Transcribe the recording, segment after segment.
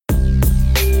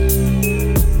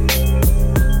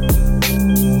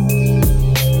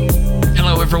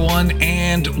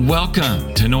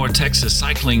Welcome to North Texas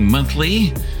Cycling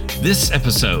Monthly. This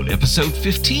episode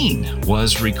 15,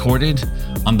 was recorded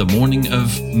on the morning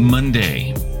of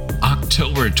Monday,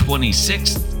 October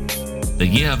 26th, the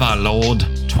year of our Lord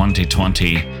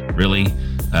 2020. Really,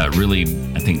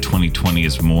 I think 2020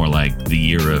 is more like the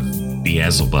year of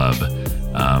Beelzebub,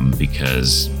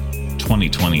 because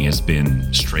 2020 has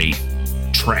been straight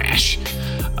trash.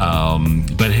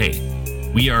 But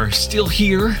hey, we are still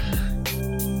here.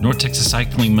 North Texas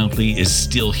Cycling Monthly is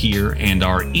still here, and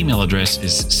our email address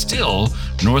is still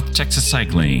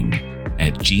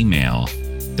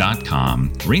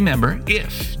northtexascycling@gmail.com. Remember,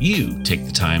 if you take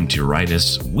the time to write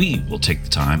us, we will take the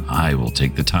time, I will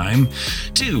take the time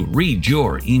to read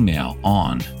your email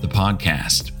on the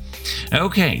podcast.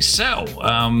 Okay, so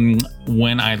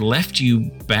when I left you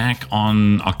back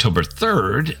on October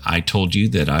 3rd, I told you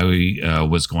that I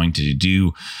was going to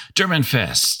do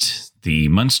Germanfest, the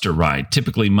Muenster ride.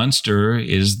 Typically, Muenster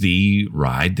is the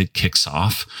ride that kicks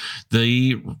off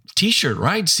the t-shirt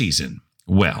ride season.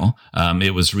 Well,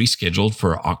 it was rescheduled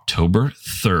for October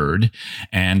 3rd,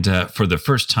 and for the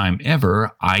first time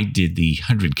ever, I did the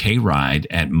 100K ride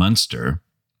at Muenster.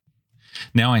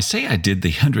 Now, I say I did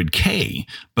the 100K,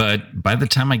 but by the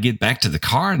time I get back to the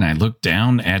car and I look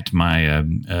down at my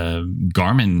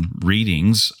Garmin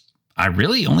readings, I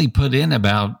really only put in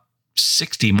about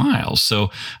 60 miles, so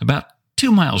about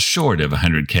 2 miles short of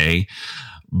 100K,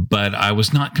 but I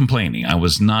was not complaining. I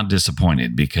was not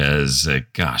disappointed because,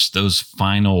 those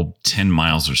final 10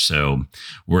 miles or so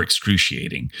were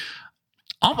excruciating.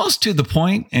 Almost to the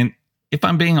point, and if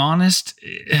I'm being honest,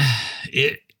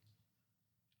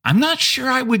 I'm not sure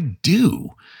I would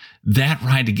do that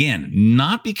ride again.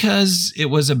 Not because it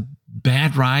was a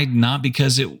bad ride, not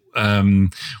because it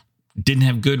didn't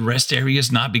have good rest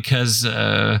areas, not because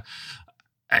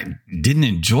I didn't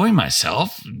enjoy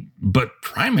myself, but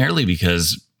primarily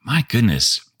because, my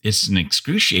goodness, it's an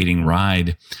excruciating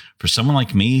ride for someone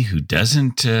like me who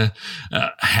doesn't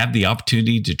have the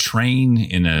opportunity to train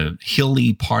in a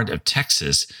hilly part of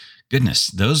Texas. Goodness,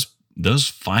 those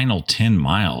final 10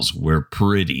 miles were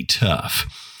pretty tough.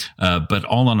 But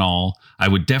all in all, I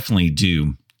would definitely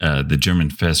do the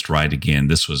Germanfest ride again.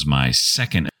 This was my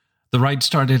second. The ride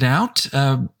started out,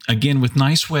 again, with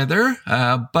nice weather,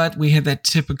 but we had that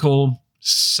typical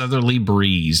southerly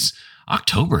breeze.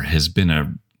 October has been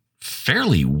a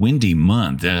fairly windy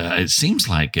month. It seems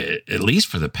like, at least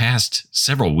for the past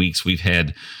several weeks, we've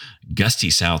had gusty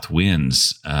south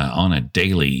winds on a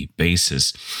daily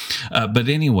basis. But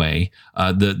anyway,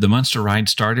 the Muenster ride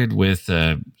started with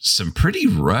some pretty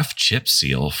rough chip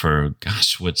seal for,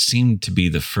 what seemed to be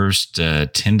the first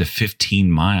 10 to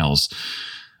 15 miles.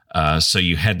 So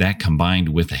you had that combined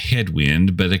with a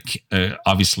headwind, but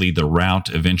obviously the route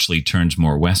eventually turns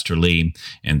more westerly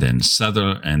and then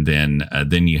southern, and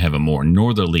then you have a more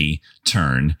northerly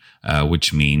turn,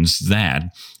 which means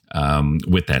that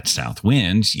with that south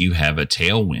wind, you have a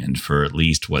tailwind for at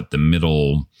least the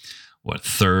middle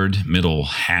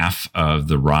half of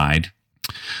the ride.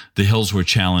 The hills were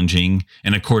challenging.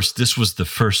 And of course, this was the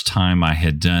first time I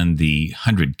had done the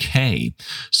 100K.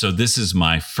 So this is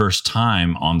my first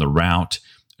time on the route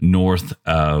north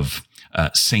of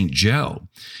St. Joe.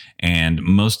 And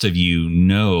most of you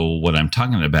know what I'm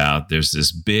talking about. There's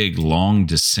this big, long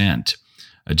descent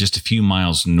just a few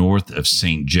miles north of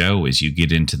St. Joe as you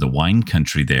get into the wine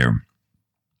country there.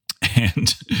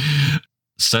 And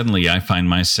suddenly I find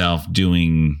myself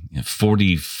doing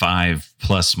 45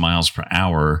 plus miles per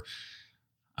hour.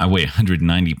 I weigh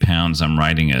 190 pounds. I'm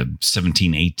riding a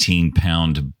 17, 18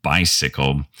 pound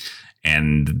bicycle.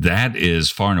 And that is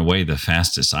far and away the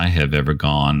fastest I have ever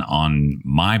gone on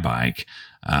my bike.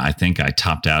 I think I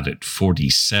topped out at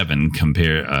 47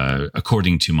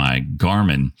 according to my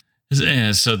Garmin.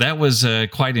 So that was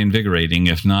quite invigorating,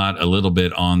 if not a little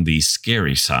bit on the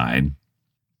scary side.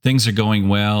 Things are going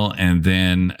well, and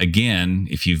then again,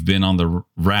 if you've been on the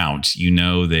route, you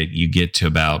know that you get to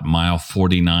about mile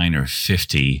 49 or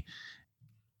 50.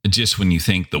 Just when you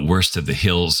think the worst of the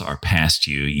hills are past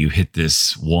you, you hit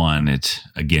this one at,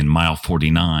 again, mile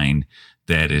 49.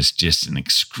 That is just an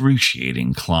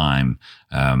excruciating climb.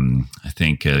 I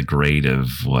think a grade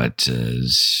of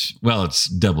it's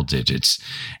double digits,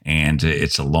 and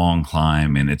it's a long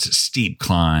climb and it's a steep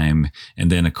climb.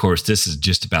 And then, of course, this is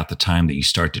just about the time that you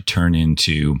start to turn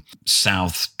into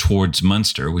south towards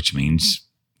Muenster, which means,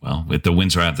 if the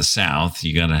winds are out of the south,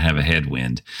 you got to have a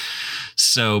headwind.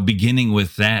 So beginning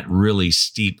with that really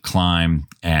steep climb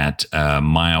at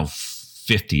mile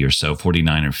 50 or so,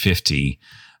 49 or 50,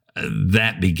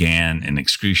 that began an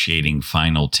excruciating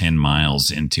final 10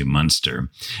 miles into Muenster.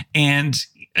 And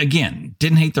again,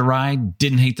 didn't hate the ride,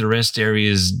 didn't hate the rest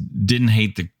areas, didn't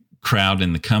hate the crowd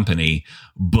and the company,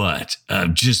 but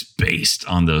just based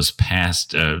on those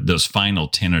final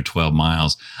 10 or 12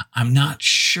 miles, I'm not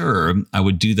sure I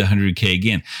would do the 100K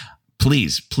again.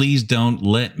 Please don't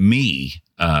let me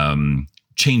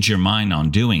change your mind on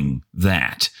doing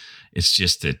that. It's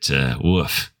just that,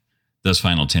 woof, those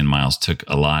final 10 miles took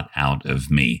a lot out of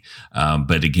me.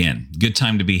 But again, good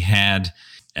time to be had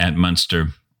at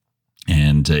Muenster.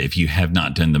 And if you have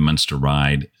not done the Muenster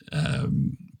ride,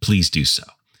 please do so.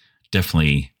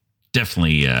 Definitely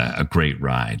a great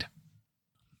ride.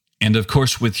 And of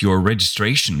course, with your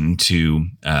registration to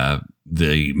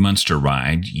the Muenster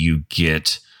ride, you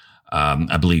get,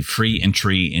 I believe, free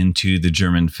entry into the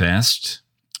Germanfest,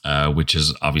 which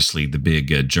is obviously the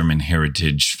big German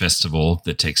Heritage Festival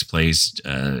that takes place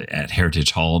at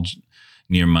Heritage Hall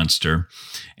near Muenster.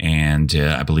 And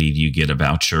I believe you get a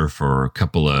voucher for a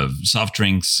couple of soft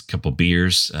drinks, a couple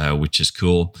beers, which is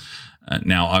cool.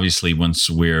 Now, obviously, once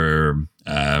we're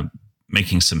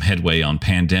making some headway on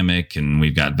pandemic and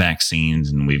we've got vaccines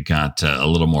and we've got a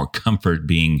little more comfort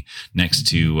being next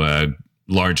to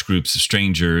large groups of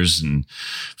strangers and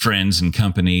friends and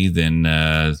company, then,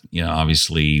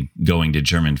 obviously going to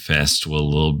Germanfest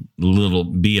will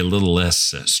be a little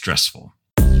less stressful.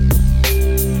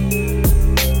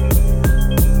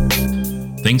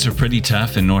 Things are pretty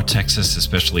tough in North Texas,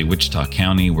 especially Wichita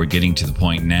County. We're getting to the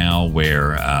point now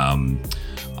where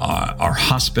our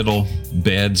hospital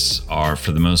beds are,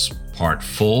 for the most part,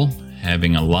 full,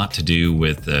 having a lot to do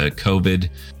with COVID.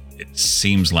 It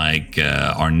seems like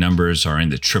our numbers are in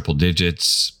the triple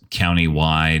digits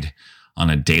countywide on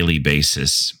a daily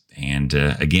basis. And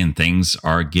again, things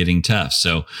are getting tough.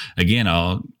 So again,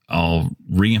 I'll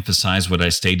reemphasize what I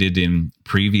stated in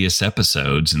previous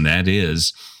episodes, and that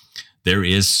is, there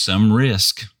is some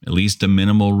risk, at least a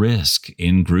minimal risk,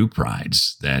 in group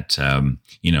rides that,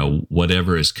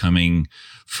 whatever is coming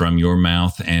from your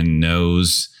mouth and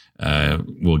nose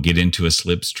will get into a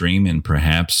slipstream and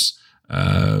perhaps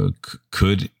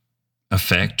could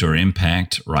affect or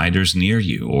impact riders near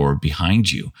you or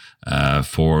behind you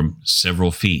for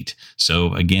several feet.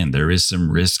 So again, there is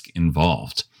some risk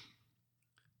involved.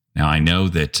 Now, I know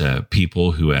that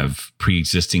people who have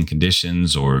pre-existing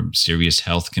conditions or serious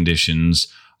health conditions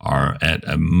are at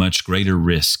a much greater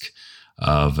risk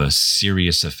of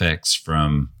serious effects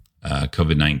from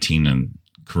COVID-19 and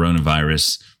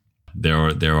coronavirus.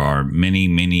 There are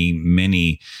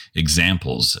many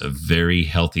examples of very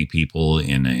healthy people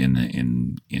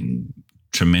in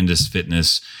tremendous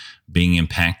fitness being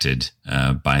impacted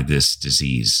by this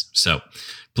disease. So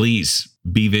please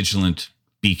be vigilant,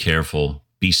 be careful,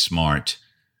 be smart.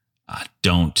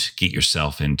 Don't get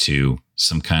yourself into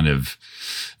some kind of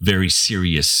very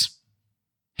serious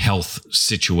health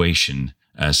situation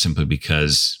simply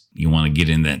because you want to get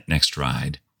in that next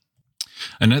ride.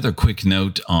 Another quick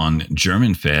note on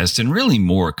Germanfest, and really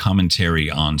more commentary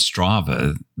on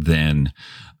Strava than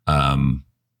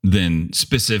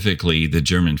specifically the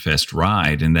Germanfest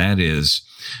ride, and that is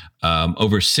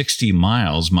over 60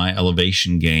 miles, my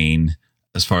elevation gain,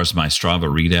 as far as my Strava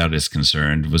readout is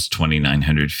concerned, was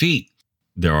 2,900 feet.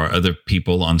 There are other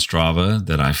people on Strava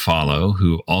that I follow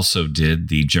who also did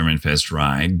the Germanfest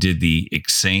ride, did the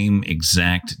same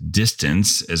exact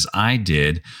distance as I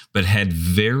did, but had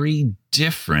very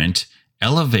different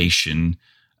elevation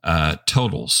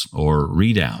totals or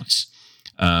readouts,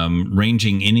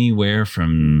 ranging anywhere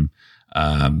from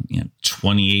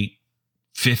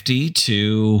 2,850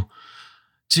 to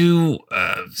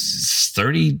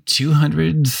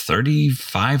 3,200,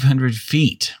 3,500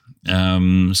 feet.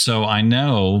 So I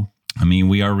know,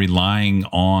 we are relying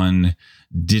on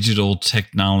digital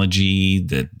technology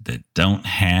that don't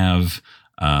have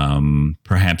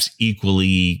perhaps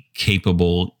equally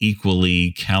capable,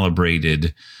 equally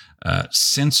calibrated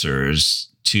sensors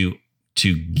to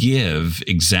give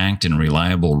exact and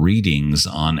reliable readings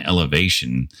on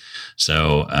elevation.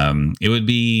 So it would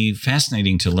be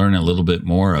fascinating to learn a little bit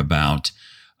more about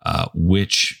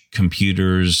which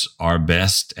computers are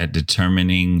best at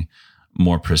determining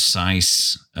more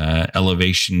precise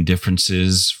elevation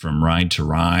differences from ride to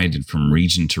ride and from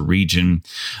region to region.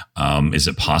 Is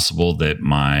it possible that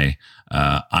my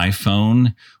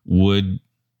iPhone would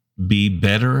be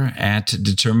better at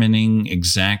determining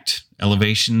exact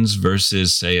elevations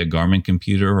versus, say, a Garmin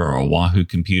computer or a Wahoo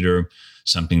computer,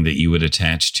 something that you would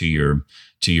attach to your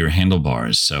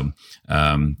handlebars? So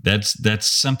that's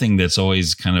something that's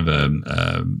always kind of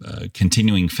a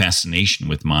continuing fascination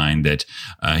with mine, that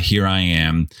here I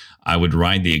am, I would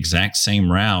ride the exact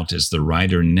same route as the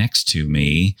rider next to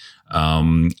me,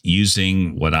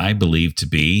 using what I believe to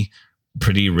be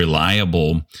pretty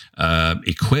reliable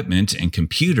equipment and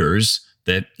computers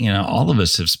that, all of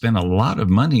us have spent a lot of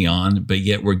money on, but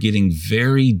yet we're getting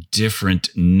very different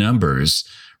numbers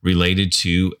related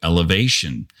to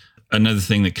elevation. Another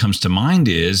thing that comes to mind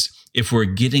is, if we're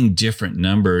getting different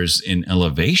numbers in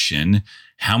elevation,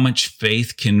 how much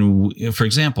faith for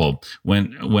example,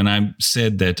 when I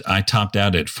said that I topped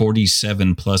out at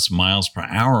 47 plus miles per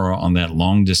hour on that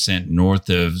long descent north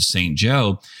of St.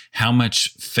 Joe, how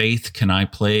much faith can I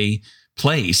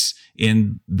place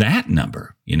in that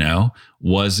number?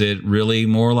 Was it really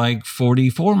more like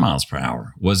 44 miles per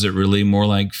hour? Was it really more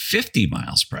like 50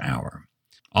 miles per hour?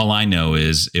 All I know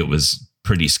is it was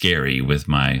pretty scary with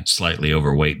my slightly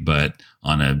overweight butt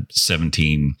on a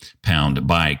 17-pound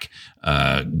bike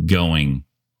going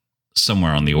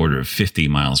somewhere on the order of 50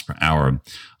 miles per hour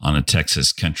on a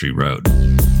Texas country road.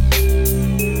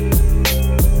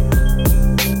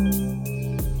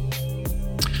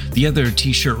 The other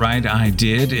t-shirt ride I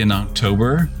did in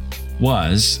October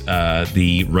was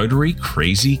the Rotary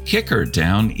Crazy Kicker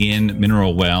down in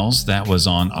Mineral Wells. That was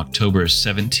on October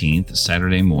 17th,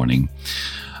 Saturday morning.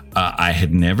 I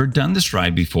had never done this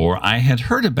ride before. I had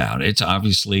heard about it.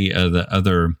 Obviously, the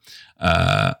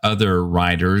other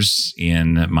riders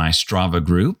in my Strava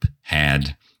group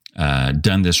had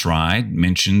done this ride,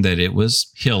 mentioned that it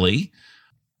was hilly.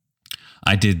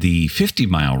 I did the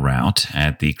 50-mile route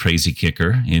at the Crazy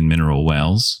Kicker in Mineral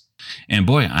Wells. And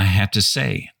boy, I have to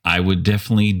say, I would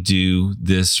definitely do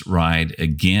this ride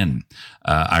again.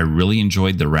 I really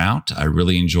enjoyed the route. I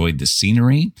really enjoyed the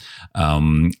scenery.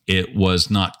 It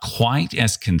was not quite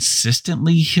as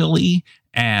consistently hilly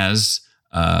as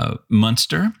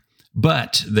Muenster,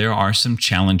 but there are some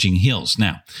challenging hills.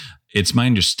 Now, it's my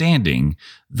understanding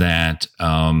that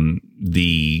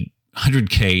the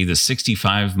 100K, the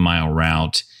 65-mile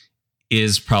route,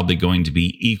 is probably going to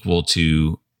be equal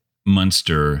to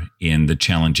Muenster in the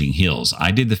challenging hills. I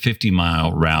did the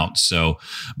 50-mile route, so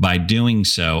by doing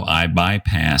so, I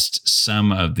bypassed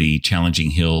some of the challenging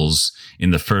hills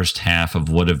in the first half of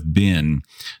what have been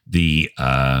the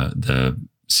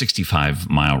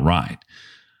 65-mile ride.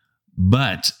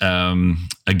 But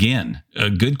again, a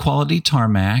good quality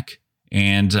tarmac,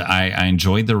 and I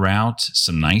enjoyed the route.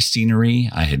 Some nice scenery.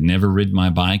 I had never ridden my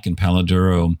bike in Palo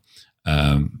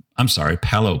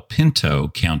Pinto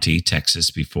County,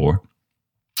 Texas before.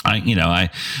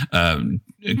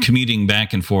 Commuting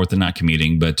back and forth, and not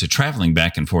commuting, but traveling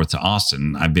back and forth to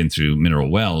Austin. I've been through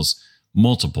Mineral Wells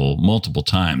multiple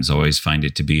times. Always find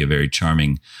it to be a very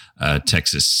charming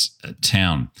Texas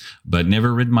town, but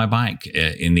never ridden my bike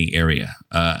in the area.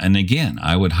 And again,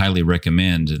 I would highly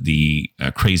recommend the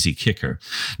Crazy Kicker.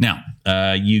 Now,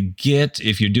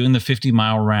 if you're doing the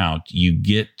 50-mile route, you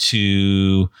get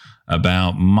to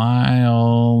about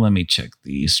let me check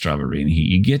the Strava reading here.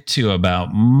 You get to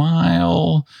about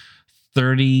mile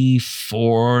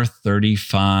 34,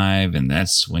 35, and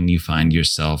that's when you find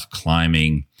yourself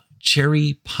climbing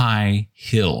Cherry Pie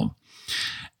Hill.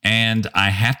 And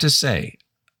I have to say,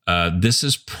 this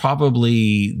is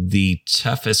probably the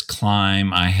toughest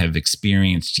climb I have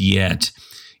experienced yet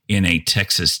in a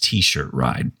Texas t-shirt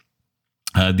ride.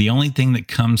 The only thing that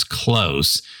comes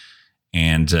close,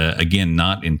 and again,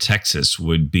 not in Texas,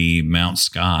 would be Mount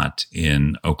Scott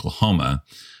in Oklahoma.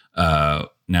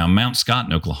 Now, Mount Scott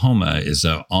in Oklahoma is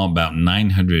all about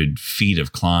 900 feet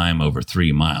of climb over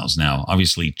 3 miles. Now,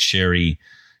 obviously, Cherry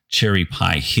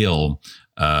Pie Hill,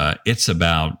 it's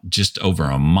about just over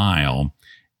a mile,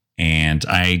 and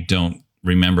I don't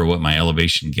remember what my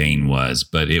elevation gain was,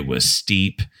 but it was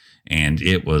steep, and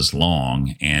it was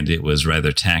long, and it was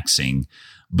rather taxing.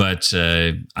 But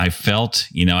I felt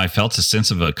a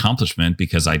sense of accomplishment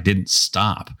because I didn't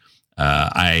stop.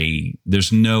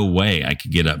 There's no way I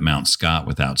could get up Mount Scott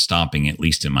without stopping, at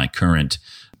least in my current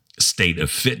state of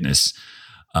fitness.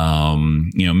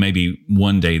 Maybe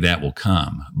one day that will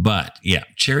come. But yeah,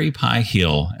 Cherry Pie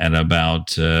Hill at about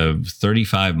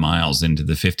 35 miles into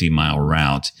the 50-mile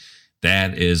route,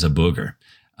 that is a booger.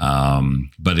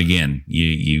 But again,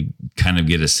 you kind of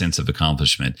get a sense of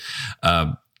accomplishment.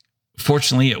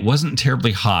 Fortunately, it wasn't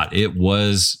terribly hot. It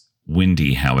was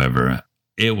windy, however.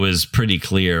 It was pretty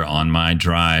clear on my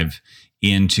drive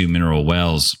into Mineral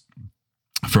Wells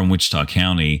from Wichita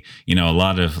County. A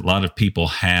lot of people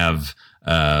have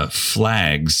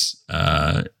flags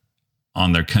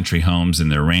on their country homes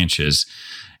and their ranches,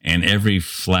 and every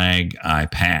flag I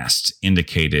passed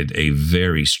indicated a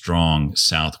very strong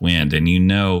south wind. And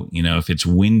if it's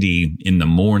windy in the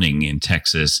morning in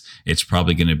Texas, it's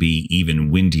probably going to be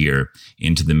even windier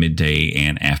into the midday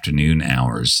and afternoon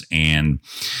hours. And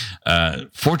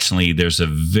fortunately, there's a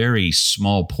very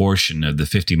small portion of the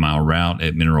 50-mile route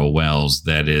at Mineral Wells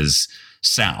that is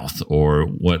south, or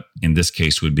what in this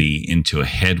case would be into a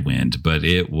headwind, but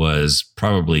it was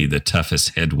probably the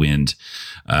toughest headwind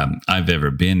I've ever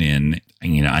been in.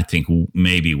 I think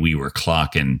maybe we were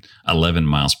clocking 11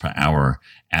 miles per hour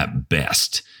at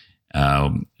best,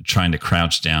 trying to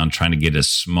crouch down, trying to get as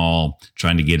small,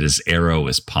 trying to get as aero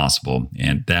as possible.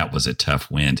 And that was a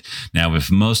tough wind. Now, if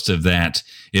most of that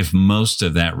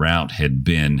route had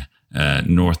been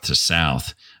north to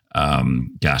south,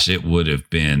 it would have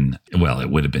been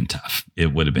tough.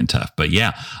 It would have been tough. But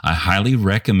yeah, I highly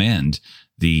recommend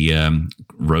the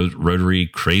rotary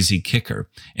Crazy Kicker.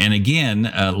 And again,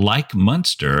 like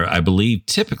Muenster, I believe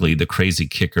typically the Crazy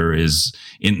Kicker is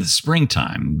in the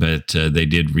springtime, but they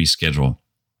did reschedule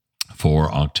for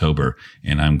October,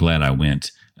 and I'm glad I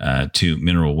went to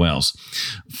Mineral Wells.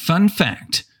 Fun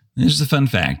fact. Here's the fun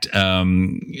fact.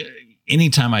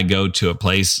 Anytime I go to a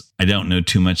place I don't know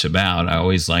too much about, I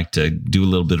always like to do a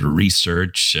little bit of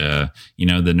research. The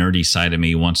nerdy side of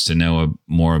me wants to know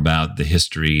more about the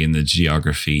history and the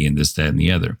geography and this, that, and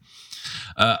the other.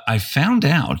 I found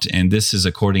out, and this is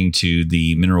according to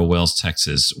the Mineral Wells,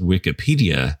 Texas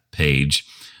Wikipedia page,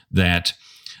 that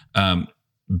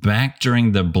back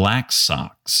during the Black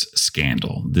Sox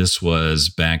scandal, this was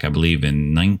back, I believe,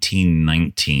 in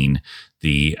 1919,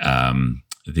 the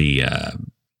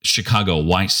Chicago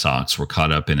White Sox were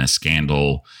caught up in a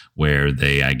scandal where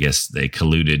they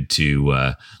colluded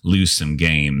to lose some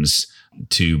games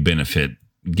to benefit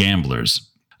gamblers.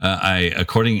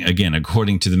 According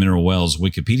to the Mineral Wells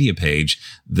Wikipedia page,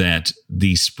 that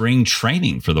the spring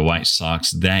training for the White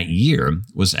Sox that year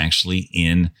was actually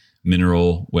in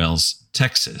Mineral Wells,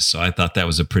 Texas. So I thought that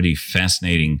was a pretty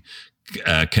fascinating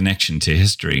connection to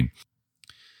history.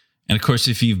 And of course,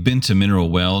 if you've been to Mineral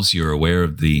Wells, you're aware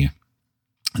of the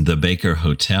Baker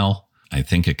Hotel. I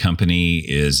think a company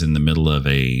is in the middle of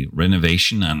a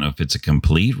renovation. I don't know if it's a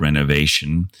complete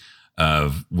renovation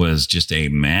was just a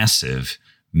massive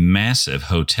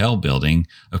hotel building.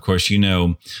 Of course,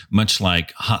 much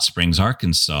like Hot Springs,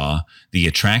 Arkansas, the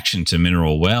attraction to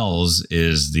Mineral Wells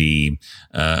is the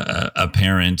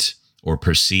apparent or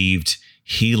perceived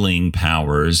healing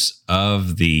powers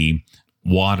of the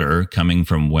water coming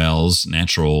from wells,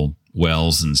 natural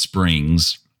wells and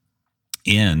springs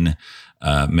in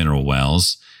Mineral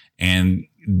Wells. And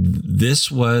this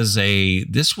was a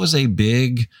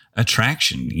big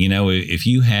attraction. If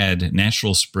you had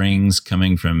natural springs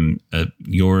coming from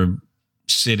your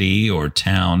city or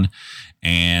town,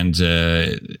 and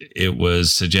it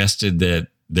was suggested that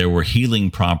there were healing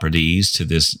properties to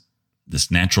this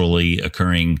naturally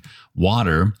occurring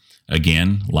water,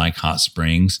 again, like hot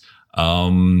springs,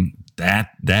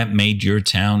 that made your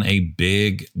town a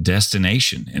big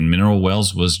destination. And Mineral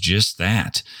Wells was just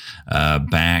that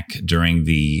back during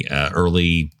the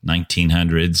early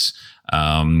 1900s,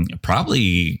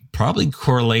 probably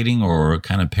correlating or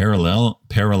kind of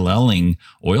paralleling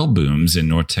oil booms in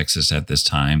North Texas at this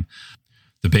time.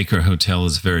 The Baker Hotel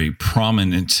is a very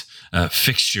prominent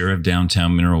fixture of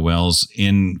downtown Mineral Wells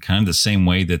in kind of the same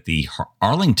way that the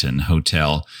Arlington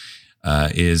Hotel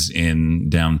is in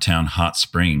downtown Hot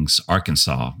Springs,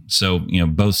 Arkansas. So,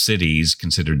 both cities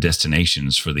consider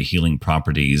destinations for the healing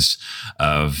properties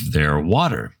of their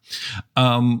water.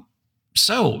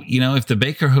 So, if the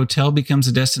Baker Hotel becomes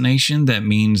a destination, that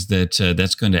means that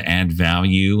that's going to add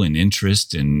value and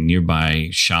interest in nearby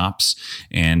shops.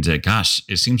 And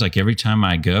it seems like every time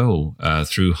I go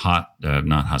through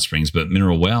not Hot Springs, but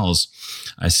Mineral Wells,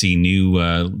 I see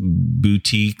new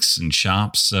boutiques and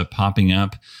shops popping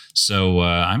up. So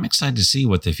I'm excited to see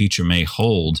what the future may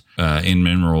hold in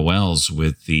Mineral Wells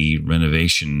with the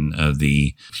renovation of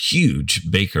the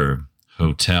huge Baker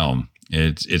Hotel.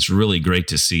 It's really great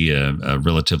to see a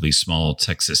relatively small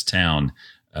Texas town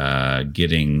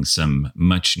getting some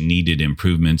much needed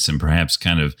improvements and perhaps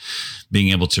kind of being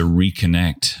able to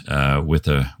reconnect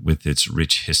with its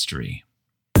rich history.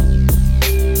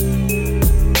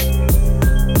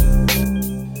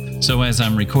 So as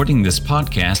I'm recording this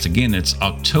podcast, again, it's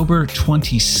October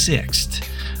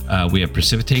 26th. We have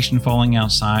precipitation falling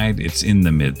outside. It's in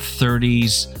the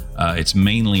mid-30s. It's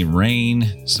mainly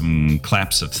rain, some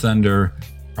claps of thunder,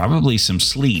 probably some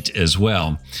sleet as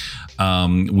well.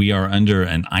 we are under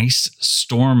an ice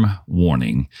storm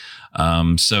warning.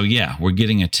 So yeah, we're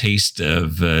getting a taste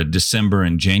of December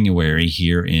and January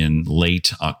here in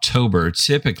late October.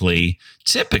 Typically,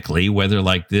 weather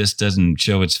like this doesn't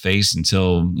show its face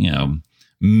until,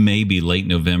 maybe late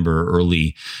November,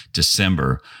 early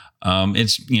December.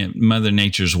 It's Mother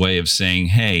Nature's way of saying,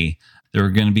 hey, there are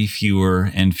going to be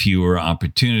fewer and fewer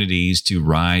opportunities to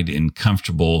ride in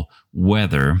comfortable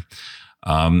weather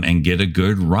and get a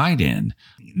good ride in.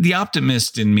 The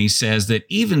optimist in me says that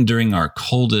even during our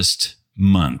coldest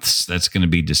months, that's going to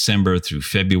be December through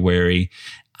February,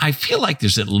 I feel like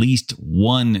there's at least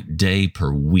one day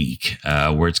per week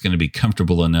where it's going to be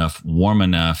comfortable enough, warm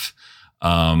enough,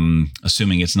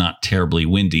 assuming it's not terribly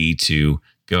windy, to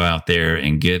go out there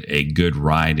and get a good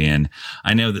ride in.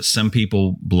 I know that some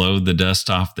people blow the dust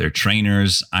off their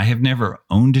trainers. I have never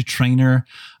owned a trainer.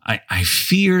 I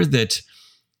fear that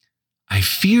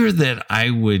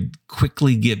I would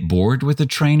quickly get bored with a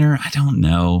trainer. I don't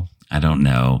know.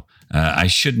 I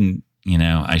shouldn't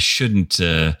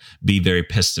be very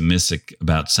pessimistic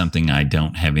about something I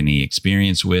don't have any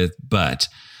experience with. But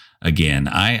again,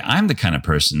 I'm the kind of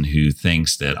person who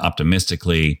thinks that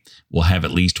optimistically we'll have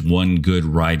at least one good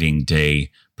riding day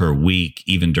per week,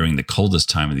 even during the coldest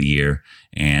time of the year.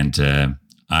 And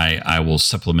I will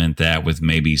supplement that with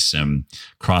maybe some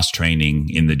cross training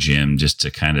in the gym just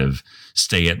to kind of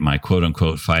stay at my quote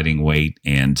unquote fighting weight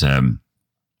and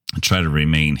try to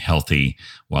remain healthy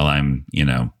while I'm,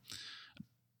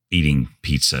 eating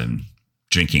pizza and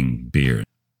drinking beer.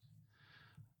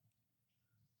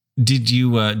 Did you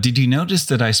notice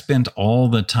that I spent all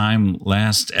the time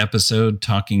last episode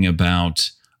talking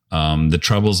about the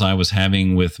troubles I was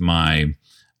having with my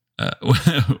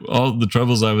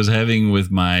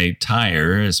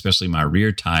tire, especially my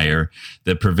rear tire,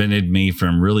 that prevented me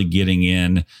from really getting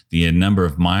in the number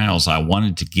of miles I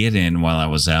wanted to get in while I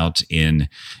was out in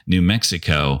New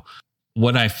Mexico?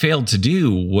 What I failed to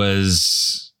do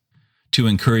was to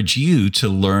encourage you to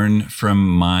learn from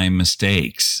my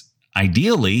mistakes.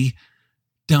 Ideally,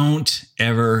 don't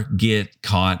ever get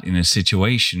caught in a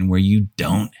situation where you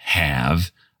don't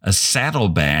have a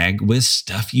saddlebag with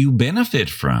stuff you benefit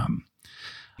from.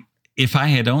 If I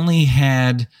had only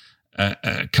had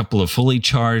a couple of fully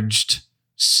charged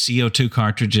CO2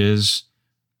 cartridges,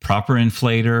 proper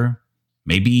inflator,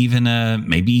 maybe even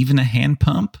a hand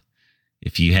pump,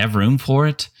 if you have room for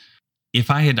it. If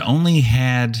I had only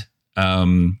had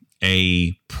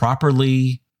a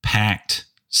properly packed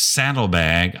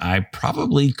saddlebag, I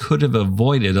probably could have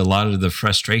avoided a lot of the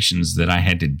frustrations that I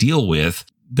had to deal with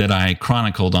that I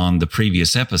chronicled on the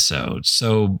previous episode.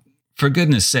 So for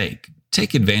goodness sake,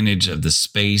 take advantage of the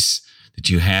space that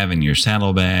you have in your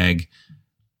saddlebag,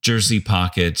 jersey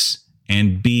pockets,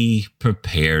 and be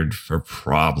prepared for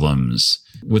problems.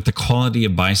 With the quality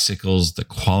of bicycles, the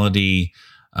quality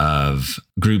of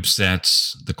group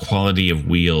sets, the quality of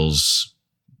wheels,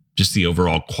 just the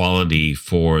overall quality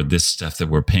for this stuff that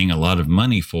we're paying a lot of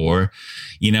money for,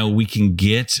 we can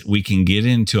get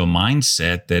into a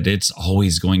mindset that it's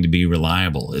always going to be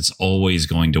reliable. It's always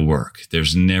going to work.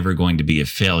 There's never going to be a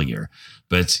failure,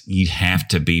 but you have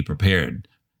to be prepared.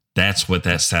 That's what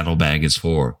that saddlebag is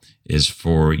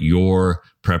for your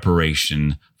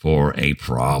preparation for a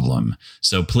problem.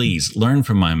 So please learn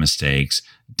from my mistakes.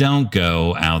 Don't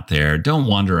go out there. Don't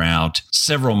wander out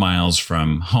several miles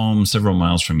from home, several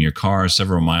miles from your car,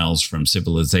 several miles from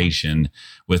civilization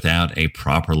without a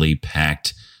properly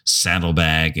packed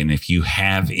saddlebag. And if you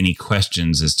have any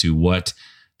questions as to what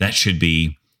that should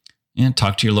be,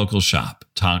 talk to your local shop.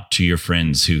 Talk to your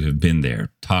friends who have been there.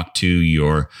 Talk to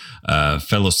your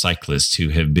fellow cyclists who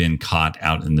have been caught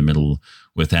out in the middle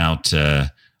without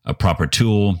a proper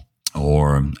tool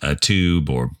or a tube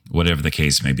or whatever the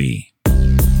case may be.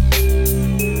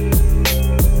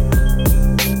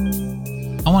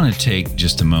 I want to take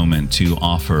just a moment to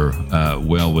offer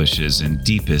well wishes and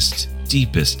deepest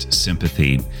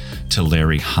sympathy to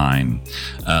Larry Hine.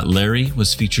 Larry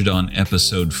was featured on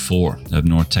episode 4 of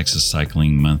North Texas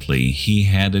Cycling Monthly.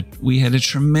 We had a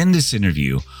tremendous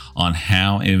interview on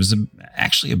how it was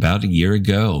actually about a year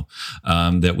ago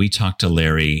that we talked to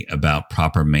Larry about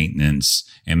proper maintenance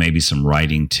and maybe some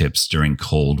riding tips during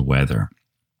cold weather.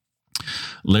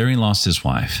 Larry lost his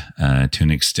wife to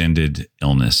an extended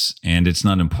illness, and it's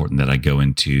not important that I go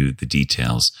into the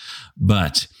details.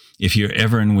 But if you're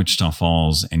ever in Wichita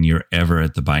Falls and you're ever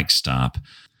at the bike stop,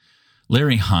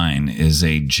 Larry Hine is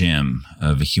a gem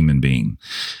of a human being.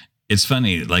 It's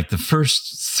funny, like the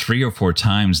first 3 or 4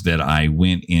 times that I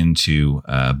went into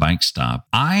a bike stop,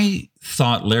 I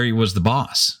thought Larry was the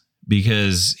boss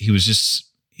because he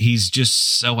he's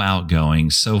just so outgoing,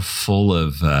 so full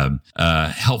of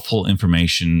helpful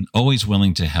information, always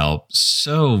willing to help.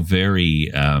 So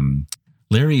very,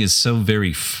 Larry is so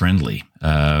very friendly.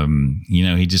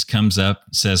 He just comes up,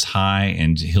 says hi,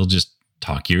 and he'll just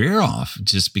talk your ear off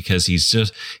just because he's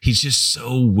just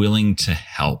so willing to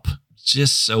help.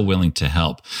 Just so willing to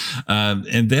help.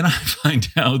 And then I find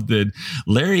out that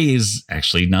Larry is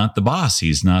actually not the boss.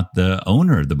 He's not the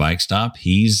owner of the bike stop.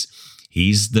 He's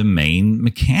the main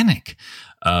mechanic.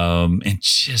 And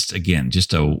just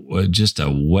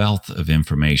a wealth of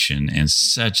information, and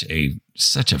such a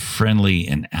friendly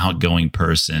and outgoing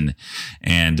person,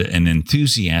 and an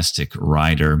enthusiastic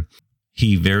rider.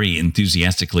 He very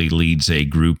enthusiastically leads a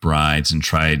group rides and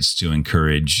tries to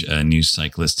encourage new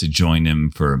cyclists to join him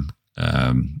for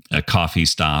a coffee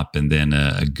stop and then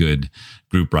a good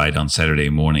group ride on Saturday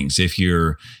mornings. If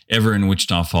you're ever in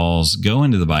Wichita Falls, go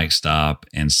into the bike stop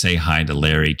and say hi to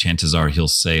Larry. Chances are he'll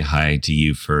say hi to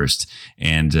you first.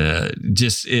 And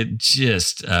it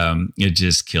just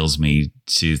kills me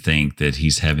to think that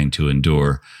he's having to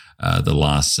endure the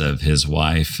loss of his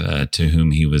wife, to whom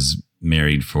he was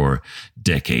married for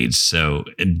decades. So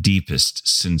deepest,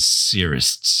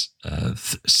 sincerest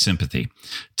sympathy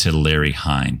to Larry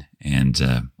Hine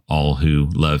and all who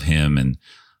love him and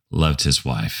loved his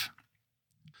wife.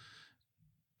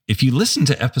 If you listen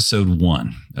to episode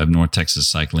 1 of North Texas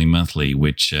Cycling Monthly,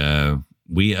 which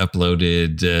we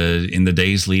uploaded in the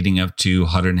days leading up to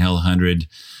Hotter Than Hell 100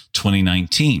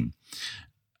 2019,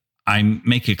 I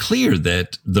make it clear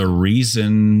that the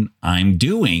reason I'm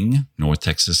doing North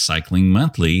Texas Cycling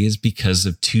Monthly is because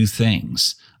of 2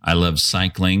 things. I love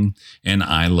cycling and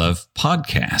I love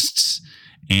podcasts.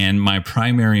 And my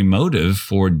primary motive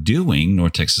for doing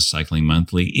North Texas Cycling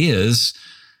Monthly is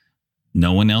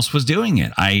no one else was doing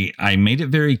it. I made it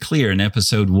very clear in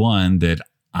episode 1 that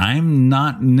I'm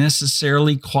not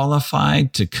necessarily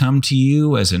qualified to come to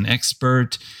you as an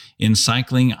expert in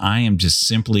cycling. I am just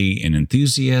simply an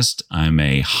enthusiast. I'm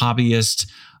a hobbyist.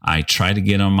 I try to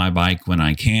get on my bike when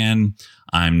I can.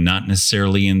 I'm not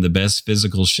necessarily in the best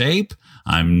physical shape.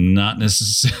 I'm not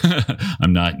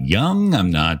I'm not young.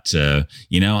 I'm not,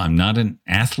 I'm not an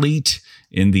athlete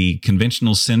in the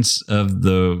conventional sense of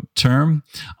the term.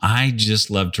 I just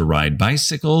love to ride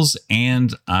bicycles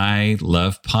and I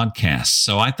love podcasts.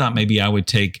 So I thought maybe I would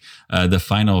take the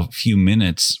final few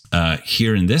minutes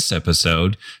here in this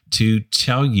episode to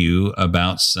tell you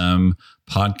about some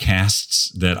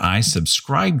podcasts that I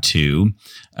subscribe to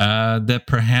that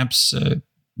perhaps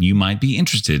you might be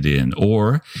interested in,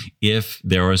 or if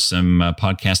there are some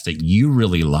podcasts that you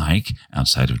really like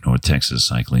outside of North Texas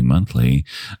Cycling Monthly,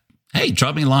 hey,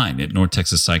 drop me a line at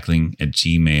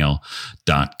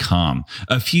northtexascycling@gmail.com.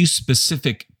 A few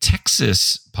specific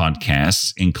Texas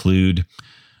podcasts include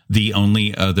the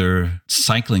only other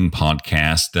cycling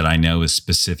podcast that I know is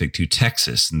specific to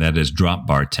Texas, and that is Drop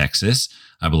Bar Texas.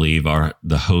 I believe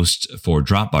the host for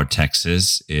Drop Bar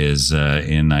Texas is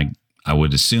I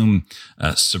would assume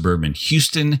suburban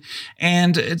Houston,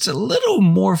 and it's a little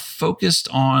more focused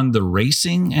on the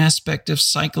racing aspect of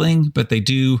cycling, but they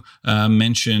do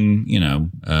mention,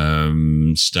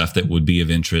 stuff that would be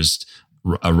of interest,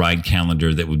 a ride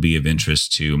calendar that would be of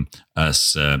interest to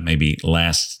us, maybe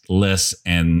less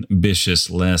ambitious,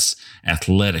 less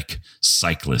athletic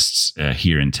cyclists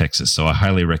here in Texas. So I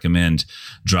highly recommend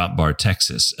Drop Bar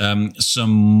Texas.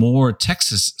 Some more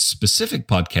Texas-specific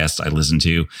podcasts I listen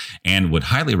to and would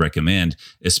highly recommend,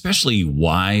 especially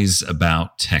Wise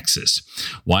About Texas.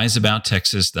 Wise About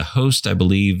Texas, the host, I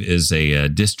believe, is a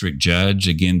district judge,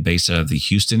 again, based out of the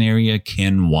Houston area,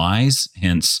 Ken Wise,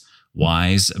 hence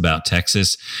Wise About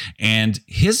Texas. And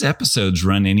his episodes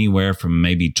run anywhere from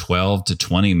maybe 12 to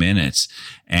 20 minutes.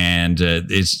 And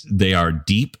they are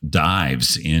deep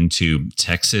dives into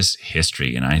Texas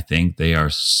history. And I think they are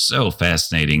so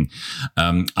fascinating.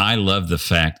 I love the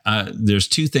fact there's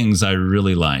 2 things I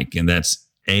really like, and that's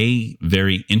a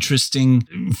very interesting,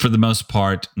 for the most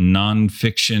part,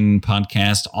 nonfiction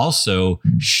podcast, also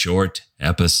short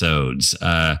episodes.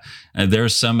 There are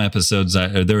some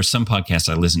podcasts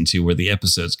I listen to where the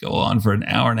episodes go on for an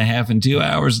hour and a half and 2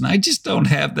 hours, and I just don't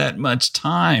have that much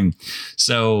time.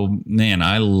 So, man,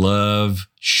 I love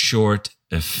short,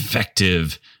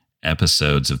 effective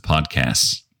episodes of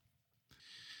podcasts.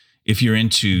 If you're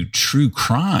into true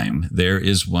crime, there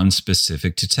is one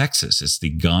specific to Texas. It's the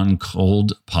Gone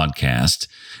Cold podcast.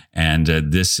 And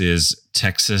this is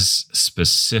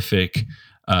Texas-specific,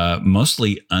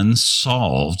 mostly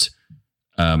unsolved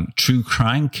true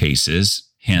crime cases,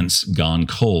 hence Gone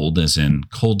Cold, as in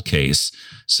cold case.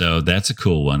 So that's a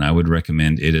cool one. I would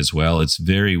recommend it as well. It's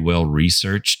very well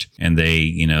researched, and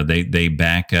they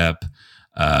back up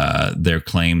their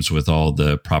claims with all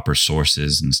the proper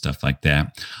sources and stuff like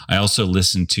that. I also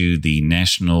listen to the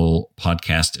National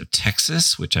Podcast of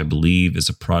Texas, which I believe is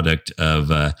a product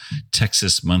of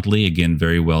Texas Monthly. Again,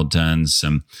 very well done.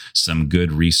 Some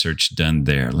good research done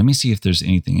there. Let me see if there's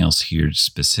anything else here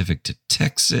specific to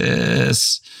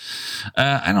Texas.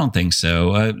 I don't think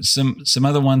so. Some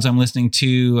other ones I'm listening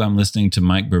to. I'm listening to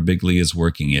Mike Birbiglia's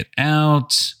Working It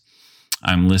Out.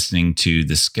 I'm listening to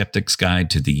The Skeptic's Guide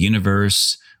to the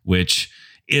Universe, which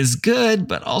is good,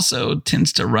 but also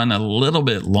tends to run a little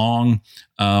bit long.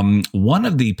 One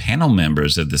of the panel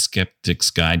members of The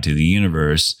Skeptic's Guide to the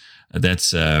Universe,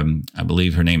 that's, I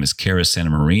believe her name is Cara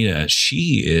Santa Maria.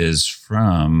 She's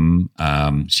from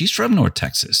North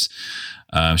Texas.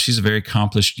 She's a very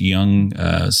accomplished young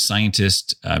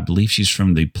scientist. I believe she's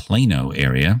from the Plano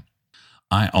area.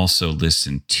 I also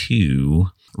listen to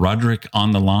Roderick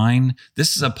on the Line.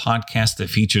 This is a podcast that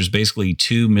features basically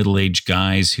two middle-aged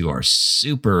guys who are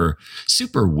super,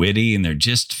 super witty, and they're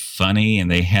just funny,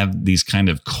 and they have these kind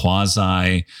of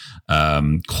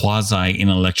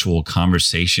quasi-intellectual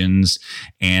conversations.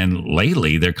 And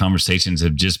lately, their conversations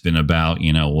have just been about,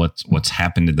 what's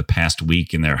happened in the past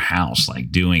week in their house,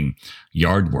 like doing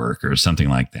yard work or something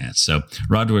like that. So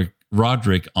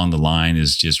Roderick on the Line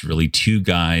is just really two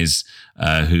guys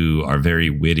who are very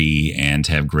witty and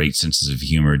have great senses of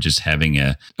humor, just having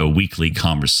a weekly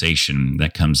conversation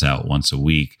that comes out once a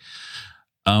week.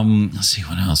 Let's see,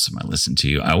 what else am I listening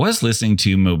to? I was listening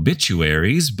to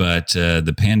Mobituaries, but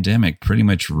the pandemic pretty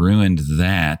much ruined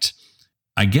that.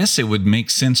 I guess it would make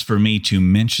sense for me to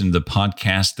mention the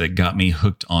podcast that got me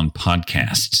hooked on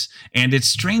podcasts. And it's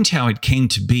strange how it came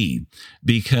to be,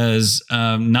 because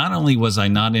not only was I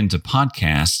not into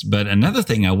podcasts, but another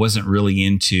thing I wasn't really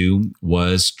into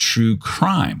was true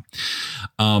crime.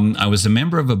 I was a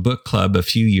member of a book club a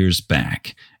few years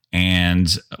back,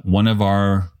 and one of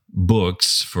our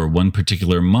books for one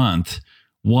particular month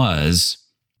was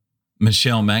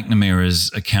Michelle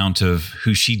McNamara's account of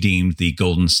who she deemed the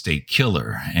Golden State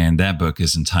Killer. And that book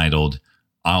is entitled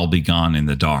I'll Be Gone in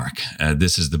the Dark.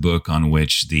 This is the book on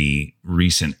which the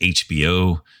recent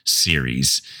HBO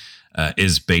series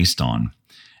is based on.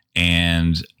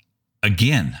 And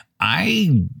again,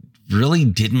 I really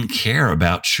didn't care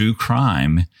about true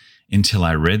crime until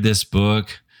I read this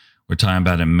book. We're talking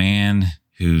about a man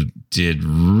who did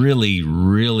really,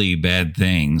 really bad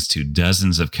things to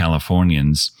dozens of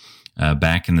Californians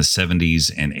back in the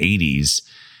 70s and 80s.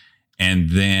 And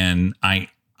then I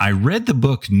read the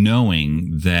book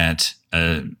knowing that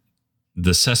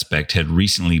the suspect had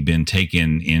recently been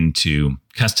taken into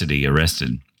custody,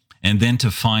 arrested. And then to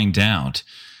find out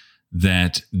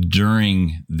that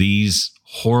during these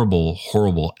horrible,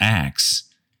 horrible acts,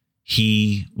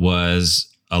 he was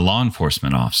a law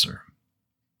enforcement officer.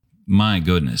 My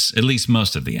goodness, at least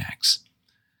most of the acts.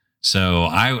 So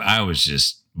I was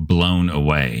just blown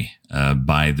away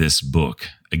by this book.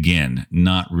 Again,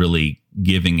 not really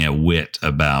giving a whit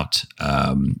about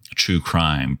true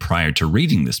crime prior to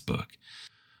reading this book.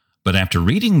 But after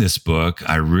reading this book,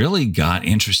 I really got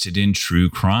interested in true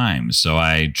crime. So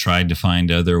I tried to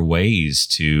find other ways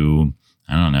to,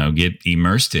 get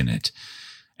immersed in it.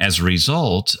 As a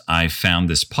result, I found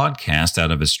this podcast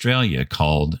out of Australia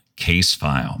called Case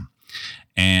File.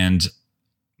 And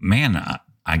man,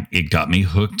 it got me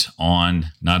hooked on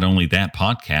not only that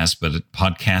podcast, but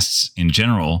podcasts in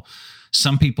general.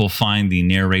 Some people find the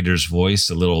narrator's voice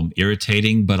a little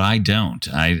irritating, but I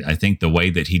don't. I think the way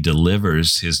that he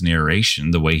delivers his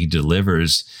narration, the way he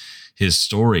delivers his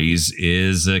stories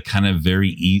is kind of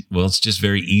it's just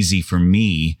very easy for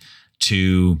me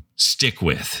to stick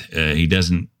with. He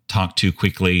doesn't talk too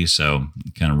quickly, so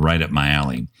kind of right up my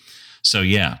alley. So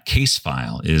yeah, Case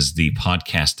File is the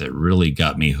podcast that really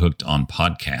got me hooked on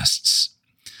podcasts.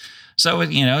 So,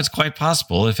 it's quite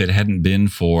possible if it hadn't been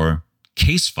for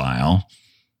Case File,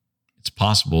 it's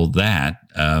possible that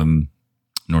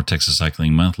North Texas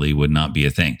Cycling Monthly would not be a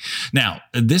thing. Now,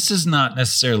 this is not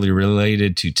necessarily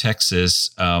related to Texas,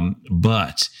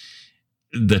 but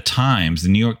the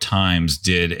New York Times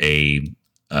did a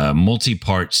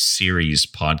multi-part series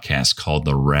podcast called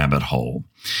The Rabbit Hole.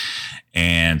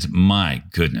 And my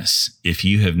goodness, if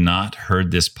you have not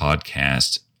heard this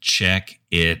podcast, check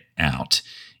it out.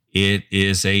 It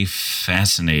is a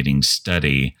fascinating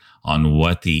study on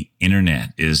what the internet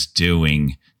is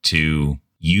doing to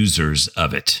users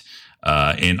of it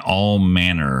in all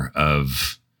manner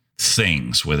of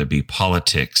things, whether it be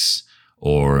politics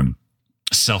or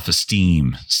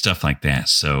self-esteem, stuff like that.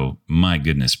 So my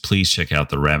goodness, please check out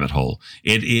The Rabbit Hole.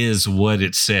 It is what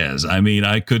it says. I mean,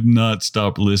 I could not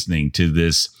stop listening to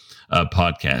this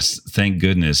podcast. Thank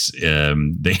goodness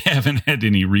they haven't had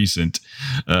any recent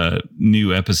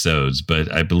new episodes,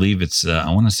 but I believe it's, I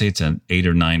want to say it's an 8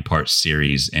 or 9 part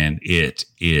series, and it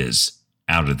is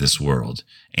out of this world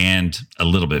and a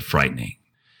little bit frightening.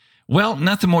 Well,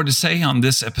 nothing more to say on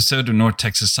this episode of North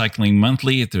Texas Cycling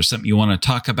Monthly. If there's something you want to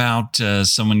talk about,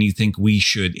 someone you think we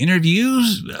should interview,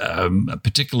 a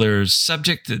particular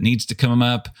subject that needs to come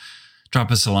up, drop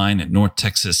us a line at North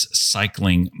Texas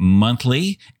Cycling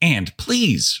Monthly. And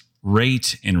please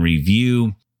rate and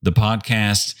review the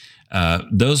podcast.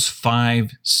 Those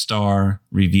 5-star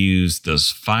reviews,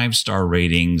 those 5-star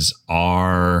ratings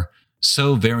are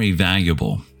so very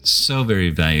valuable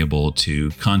to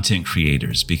content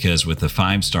creators, because with a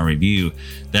 5-star review,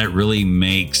 that really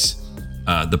makes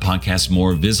the podcast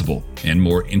more visible and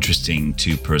more interesting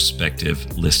to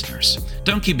prospective listeners.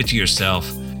 Don't keep it to yourself.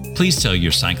 Please tell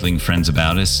your cycling friends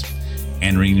about us.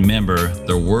 And remember,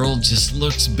 the world just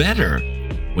looks better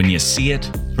when you see it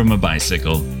from a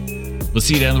bicycle. We'll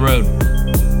see you down the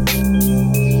road.